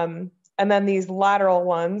 And then these lateral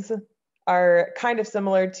ones are kind of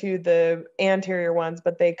similar to the anterior ones,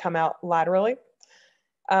 but they come out laterally.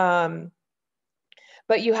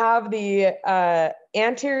 But you have the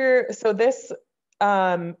anterior, so this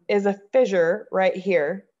is a fissure right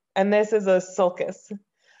here, and this is a sulcus.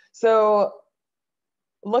 So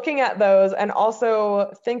looking at those and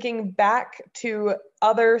also thinking back to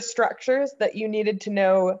other structures that you needed to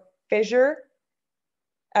know fissure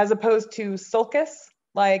as opposed to sulcus,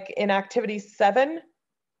 like in activity 7,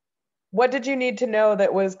 what did you need to know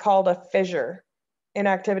that was called a fissure in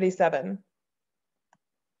activity 7?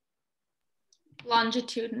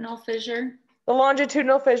 Longitudinal fissure. The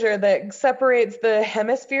longitudinal fissure that separates the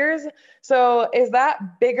hemispheres. So is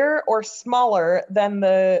that bigger or smaller than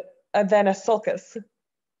a sulcus?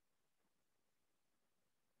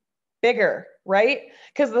 Bigger, right?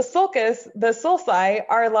 Because the sulcus, the sulci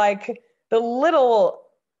are like the little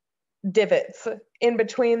divots in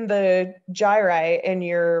between the gyri in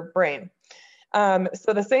your brain. So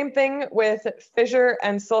the same thing with fissure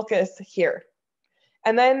and sulcus here.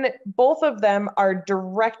 And then both of them are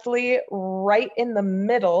directly right in the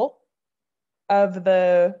middle of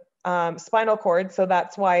the spinal cord. So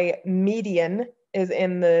that's why median is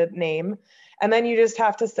in the name. And then you just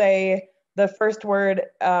have to say the first word,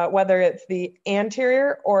 whether it's the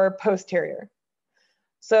anterior or posterior.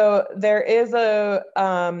 So there is a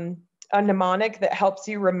mnemonic that helps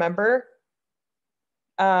you remember,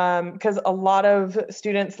 because a lot of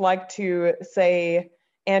students like to say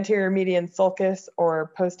anterior median sulcus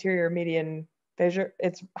or posterior median fissure.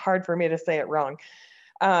 It's hard for me to say it wrong.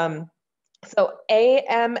 So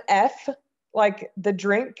AMF, like the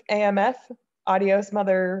drink AMF, adios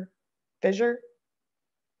mother fissure.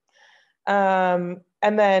 And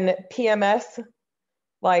then PMS,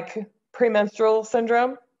 like premenstrual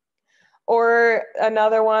syndrome. Or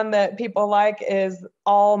another one that people like is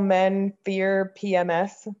all men fear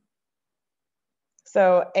PMS.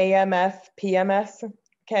 So AMF, PMS.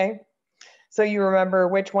 Okay, so you remember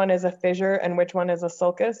which one is a fissure and which one is a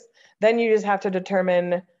sulcus. Then you just have to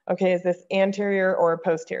determine, okay, is this anterior or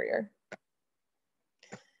posterior?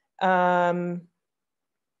 Any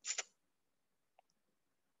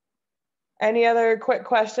other quick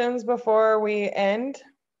questions before we end?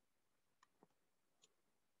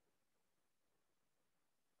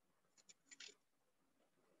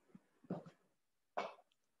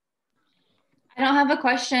 I don't have a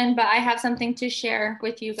question, but I have something to share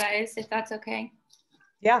with you guys, if that's okay.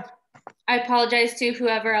 Yeah. I apologize to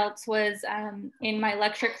whoever else was in my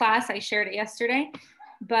lecture class. I shared it yesterday,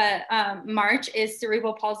 but March is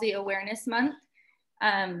Cerebral Palsy Awareness Month.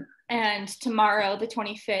 And And tomorrow, the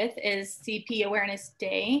 25th, is CP Awareness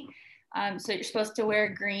Day. So you're supposed to wear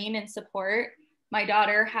green in support. My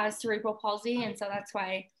daughter has cerebral palsy, and so that's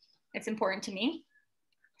why it's important to me.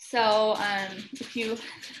 So if you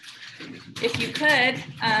could,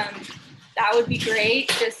 that would be great.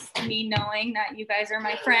 Just me knowing that you guys are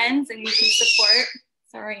my friends and you can support.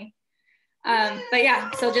 Sorry. But yeah,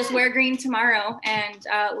 so just wear green tomorrow and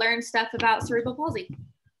learn stuff about cerebral palsy.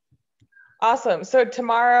 Awesome. So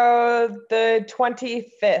tomorrow, the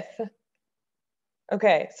 25th.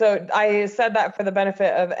 Okay, so I said that for the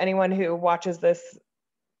benefit of anyone who watches this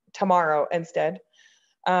tomorrow instead.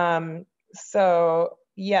 So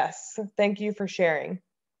yes, thank you for sharing.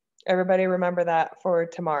 Everybody remember that for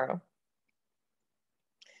tomorrow.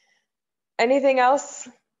 Anything else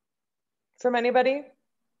from anybody?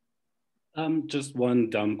 Just one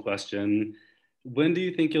dumb question. When do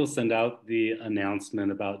you think you'll send out the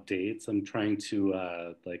announcement about dates? I'm trying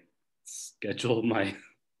to like schedule my.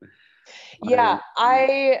 Yeah,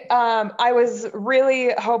 I was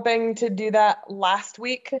really hoping to do that last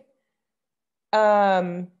week.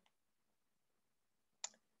 Sorry,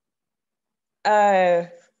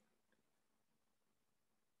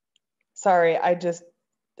 I just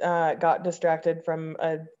got distracted from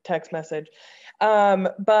a text message.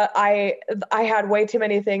 But I had way too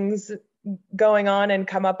many things going on and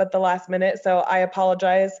come up at the last minute, so I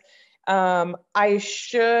apologize. I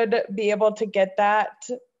should be able to get that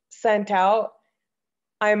sent out.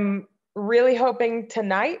 I'm really hoping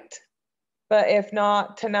tonight, but if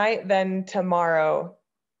not tonight, then tomorrow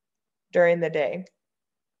during the day.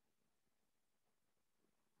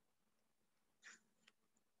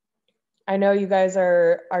 I know you guys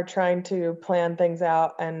are trying to plan things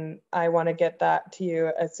out, and I want to get that to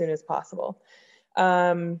you as soon as possible.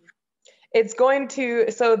 It's going to,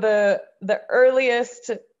 so the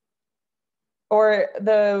earliest, or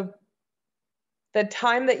the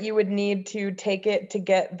time that you would need to take it to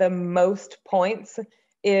get the most points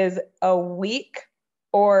is a week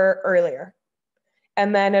or earlier.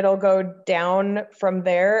 And then it'll go down from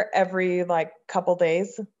there every like couple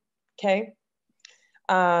days, okay?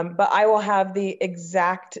 But I will have the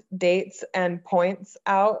exact dates and points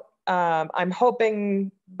out. I'm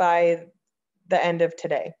hoping by the end of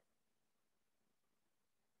today.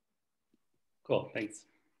 Cool, thanks.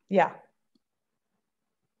 Yeah.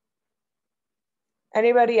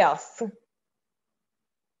 Anybody else?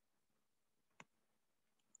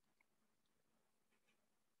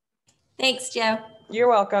 Thanks, Joe. You're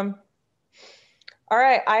welcome. All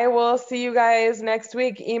right, I will see you guys next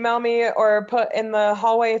week. Email me or put in the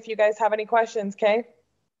hallway if you guys have any questions, okay?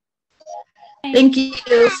 Thank you.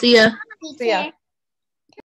 See ya. See ya.